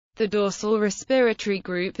The dorsal respiratory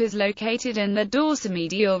group is located in the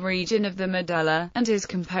dorsomedial region of the medulla, and is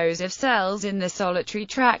composed of cells in the solitary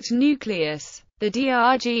tract nucleus. The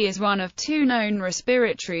DRG is one of two known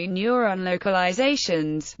respiratory neuron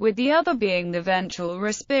localizations, with the other being the ventral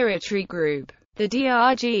respiratory group. The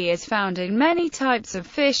DRG is found in many types of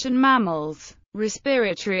fish and mammals.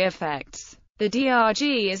 Respiratory effects. The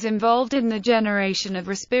DRG is involved in the generation of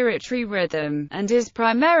respiratory rhythm, and is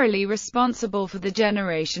primarily responsible for the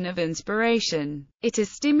generation of inspiration. It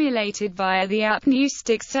is stimulated via the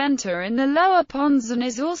apneustic center in the lower pons and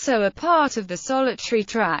is also a part of the solitary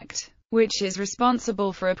tract, which is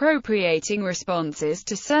responsible for appropriating responses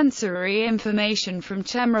to sensory information from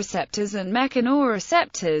chemoreceptors and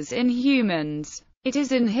mechanoreceptors in humans. It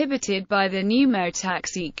is inhibited by the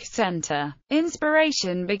pneumotaxic center.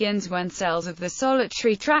 Inspiration begins when cells of the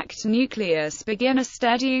solitary tract nucleus begin a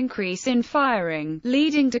steady increase in firing,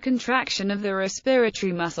 leading to contraction of the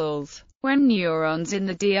respiratory muscles. When neurons in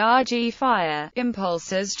the DRG fire,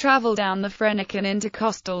 impulses travel down the phrenic and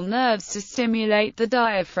intercostal nerves to stimulate the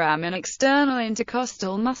diaphragm and external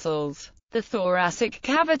intercostal muscles. The thoracic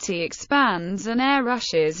cavity expands and air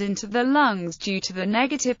rushes into the lungs due to the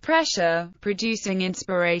negative pressure, producing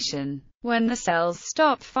inspiration. When the cells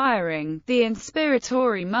stop firing, the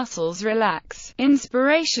inspiratory muscles relax,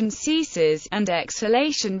 inspiration ceases, and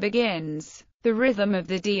exhalation begins. The rhythm of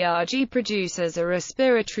the DRG produces a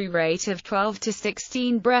respiratory rate of 12 to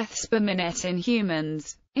 16 breaths per minute in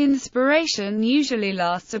humans. Inspiration usually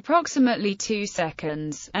lasts approximately 2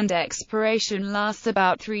 seconds, and expiration lasts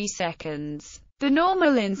about 3 seconds. The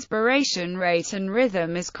normal inspiration rate and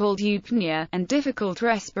rhythm is called eupnea, and difficult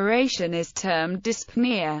respiration is termed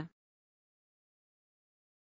dyspnea.